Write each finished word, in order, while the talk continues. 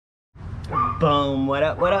Boom. What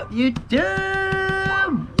up, YouTube?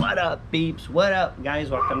 What up, peeps? What up,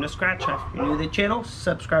 guys? Welcome to Scratch Off. If you're new to the channel,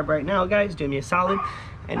 subscribe right now, guys. Do me a solid.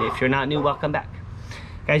 And if you're not new, welcome back.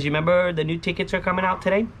 Guys, you remember the new tickets are coming out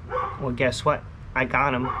today? Well, guess what? I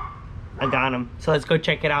got them. So let's go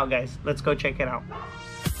check it out, guys. Let's go check it out.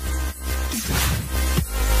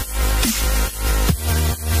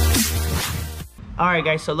 Alright,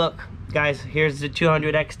 guys, so look. Guys, here's the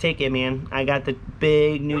 200X ticket, man. I got the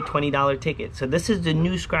big new $20 ticket. So this is the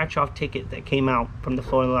new scratch-off ticket that came out from the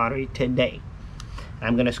Florida Lottery today.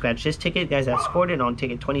 I'm going to scratch this ticket. Guys, I scored it on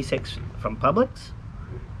ticket 26 from Publix.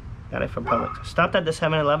 Got it from Publix. Stopped at the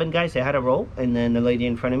 7-Eleven, guys. They had a roll, and then the lady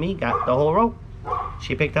in front of me got the whole roll.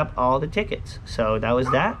 She picked up all the tickets. So that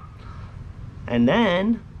was that. And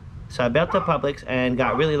then, so I bet the Publix and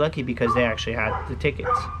got really lucky because they actually had the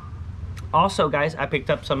tickets. Also, guys, I picked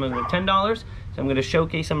up some of the $10, so I'm going to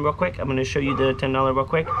showcase them real quick. I'm going to show you the $10 real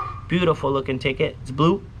quick. Beautiful looking ticket. It's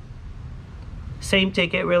blue. Same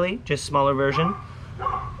ticket, really, just smaller version.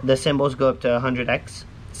 The symbols go up to 100X.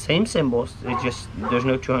 Same symbols, it's just, there's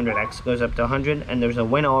no 200X. It goes up to 100, and there's a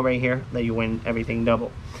win all right here that you win everything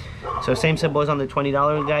double. So same symbols on the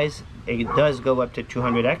 $20, guys. It does go up to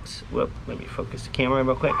 200X. Whoop, let me focus the camera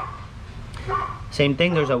real quick. Same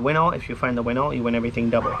thing, there's a win all. If you find the win all, you win everything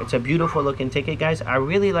double. It's a beautiful looking ticket, guys. I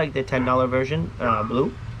really like the $10 version,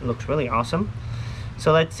 blue. It looks really awesome.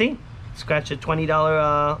 So let's see. Scratch the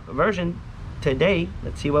 $20 version today.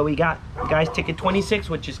 Let's see what we got. Guys, ticket 26,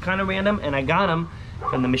 which is kind of random, and I got them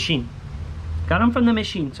from the machine. Got them from the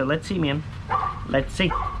machine, so let's see, man. Let's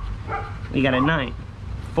see. We got a 9,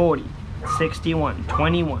 40, 61,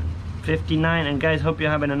 21, 59, and guys, hope you're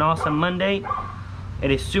having an awesome Monday. It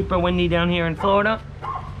is super windy down here in Florida,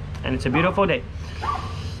 and it's a beautiful day.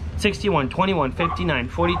 61, 21, 59,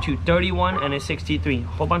 42, 31, and a 63.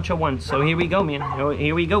 Whole bunch of ones. So here we go, man.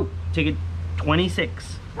 Here we go. Ticket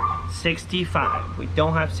 26, 65. We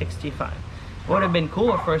don't have 65. Would have been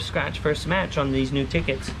cooler for a scratch first match on these new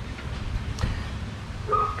tickets.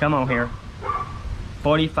 Come on here.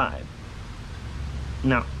 45.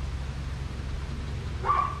 No.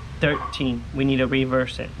 13. We need to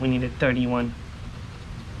reverse it. We need a 31.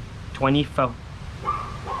 24.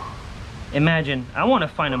 Imagine, I want to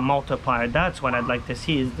find a multiplier. That's what I'd like to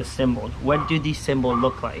see, is the symbols. What do these symbols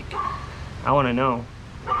look like? I want to know.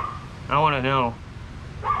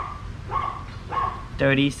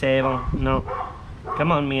 37. No.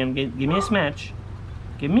 Come on, man. Give me a smash.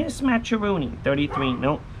 Give me a smatcheroonie. 33.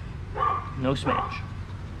 No. No smash.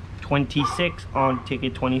 26 on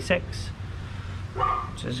ticket 26.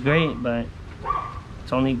 Which is great, but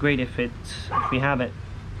it's only great if we have it.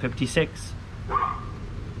 56.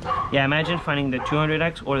 Yeah, imagine finding the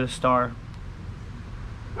 200X or the star.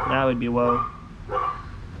 That would be whoa.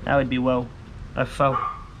 That would be whoa. A foe.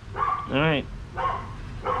 Alright.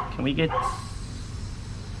 Can we get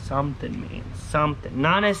something, man? Something.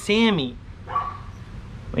 Not a Sammy.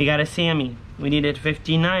 We got a Sammy. We needed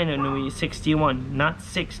 59 and we 61. Not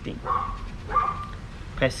 60.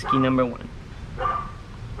 Pesky number 1.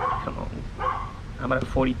 Come on. How about a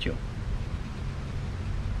 42?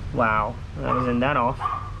 Wow, that wasn't that off.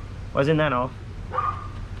 Wasn't that off?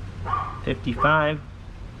 55.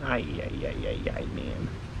 Ay, man.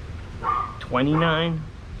 29.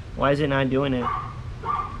 Why is it not doing it?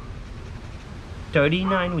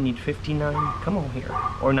 39. We need 59. Come on here.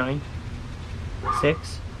 Or 9.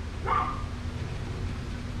 6.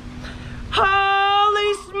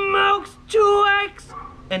 Holy smokes! 2X!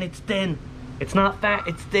 And it's thin. It's not fat.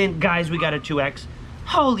 It's thin. Guys, we got a 2X.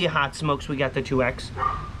 Holy hot smokes, we got the 2X.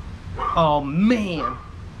 Oh man,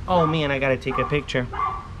 I gotta take a picture.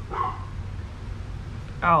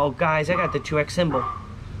 Oh guys, I got the 2X symbol.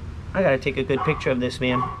 I gotta take a good picture of this,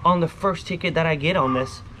 man. On the first ticket that I get on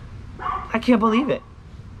this. I can't believe it.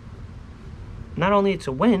 Not only it's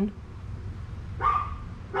a win,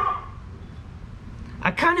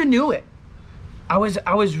 I kind of knew it. I was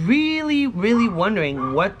really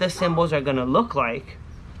wondering what the symbols are gonna look like.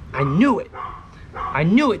 I knew it.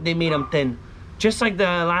 They made them thin. Just like the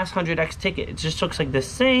last 100X ticket. It just looks like the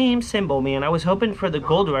same symbol, man. I was hoping for the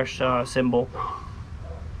Gold Rush symbol.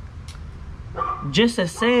 Just the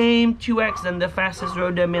same 2X than the fastest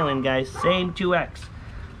road to a million, guys. Same 2X.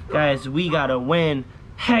 Guys, we gotta win.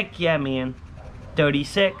 Heck yeah, man.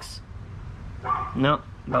 36. No,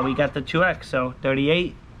 but we got the 2X, so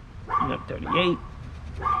 38. No, 38.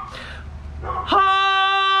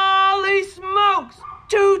 Holy smokes!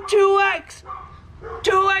 2X!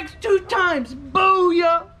 2X 2 times!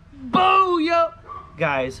 Booyah! Booyah!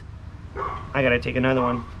 Guys, I gotta take another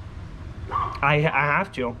one. I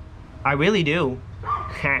have to. I really do.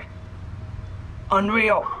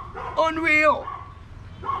 Unreal. Unreal.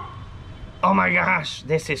 Oh my gosh,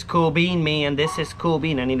 this is cool bean, man. This is cool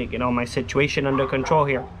bean. I need to get all my situation under control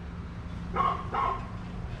here.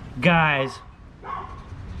 Guys,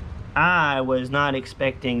 I was not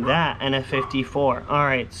expecting that, and a 54. All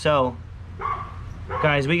right, so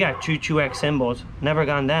guys, we got 2x symbols. Never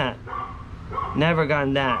gotten that. Never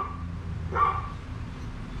gotten that.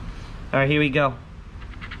 All right, here we go.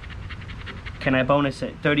 Can I bonus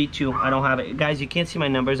it? 32. I don't have it. Guys, you can't see my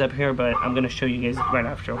numbers up here, but I'm going to show you guys right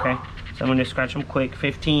after, okay? So I'm going to scratch them quick.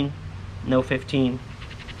 15. No 15.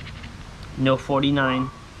 No 49.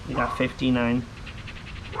 We got 59.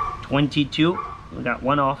 22. We got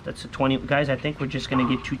one off. That's a 20. Guys, I think we're just going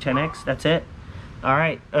to get 2 10x. That's it. All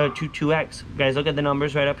right. 2 2x. Guys, look at the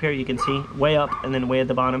numbers right up here. You can see way up and then way at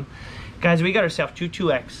the bottom. Guys, we got ourselves 2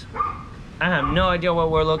 2x. I have no idea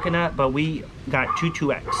what we're looking at, but we got 2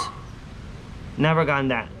 2x. Never gotten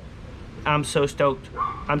that. I'm so stoked.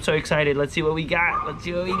 I'm so excited. Let's see what we got. Let's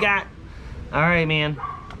see what we got. All right, man.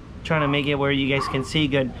 Trying to make it where you guys can see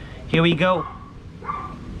good. Here we go.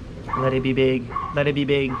 Let it be big. Let it be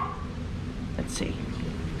big. Let's see.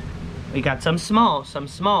 We got some smalls,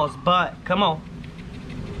 but come on.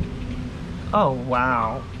 Oh,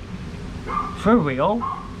 wow. For real?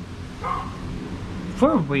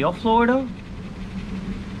 For real, Florida?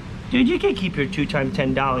 Dude, you can keep your 2 times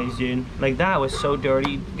 $10, dude. Like, that was so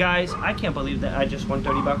dirty. Guys, I can't believe that I just won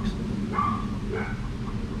 30 bucks.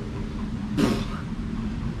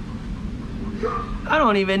 I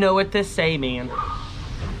don't even know what to say, man.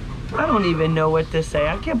 I don't even know what to say.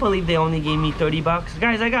 I can't believe they only gave me 30 bucks.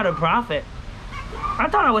 Guys, I got a profit. I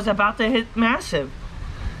thought I was about to hit massive.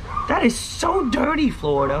 That is so dirty,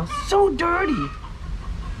 Florida. So dirty.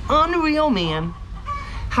 Unreal, man.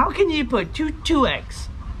 How can you put 2 2x?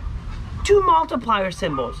 2 multiplier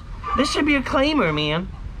symbols. This should be a claimer, man.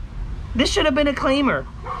 This should have been a claimer.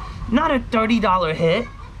 Not a $30 hit.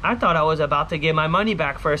 I thought I was about to get my money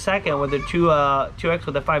back for a second with a 2x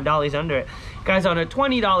with the $5 under it. Guys, on a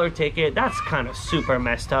 $20 ticket, that's kind of super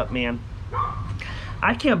messed up, man.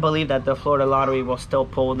 I can't believe that the Florida Lottery will still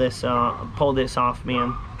pull this off,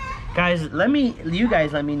 man. Guys, you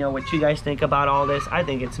guys let me know what you guys think about all this. I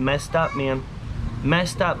think it's messed up, man.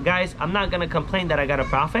 Messed up. Guys, I'm not gonna complain that I got a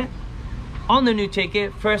profit on the new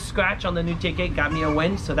ticket. First scratch on the new ticket got me a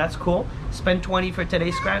win, so that's cool. Spend 20 for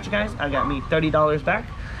today's scratch, guys. I got me $30 back,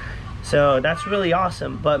 so that's really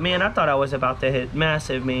awesome. But man, I thought I was about to hit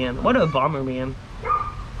massive, man. What a bummer, man.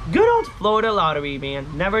 Good old Florida Lottery,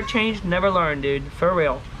 man. Never changed, never learned, dude. For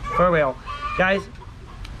real, for real. Guys,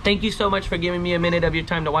 thank you so much for giving me a minute of your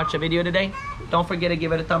time to watch the video today. Don't forget to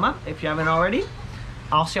give it a thumb up if you haven't already.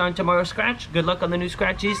 I'll see you on tomorrow's scratch. Good luck on the new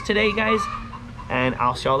scratchies today, guys. And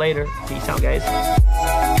I'll see y'all later. Peace out, guys.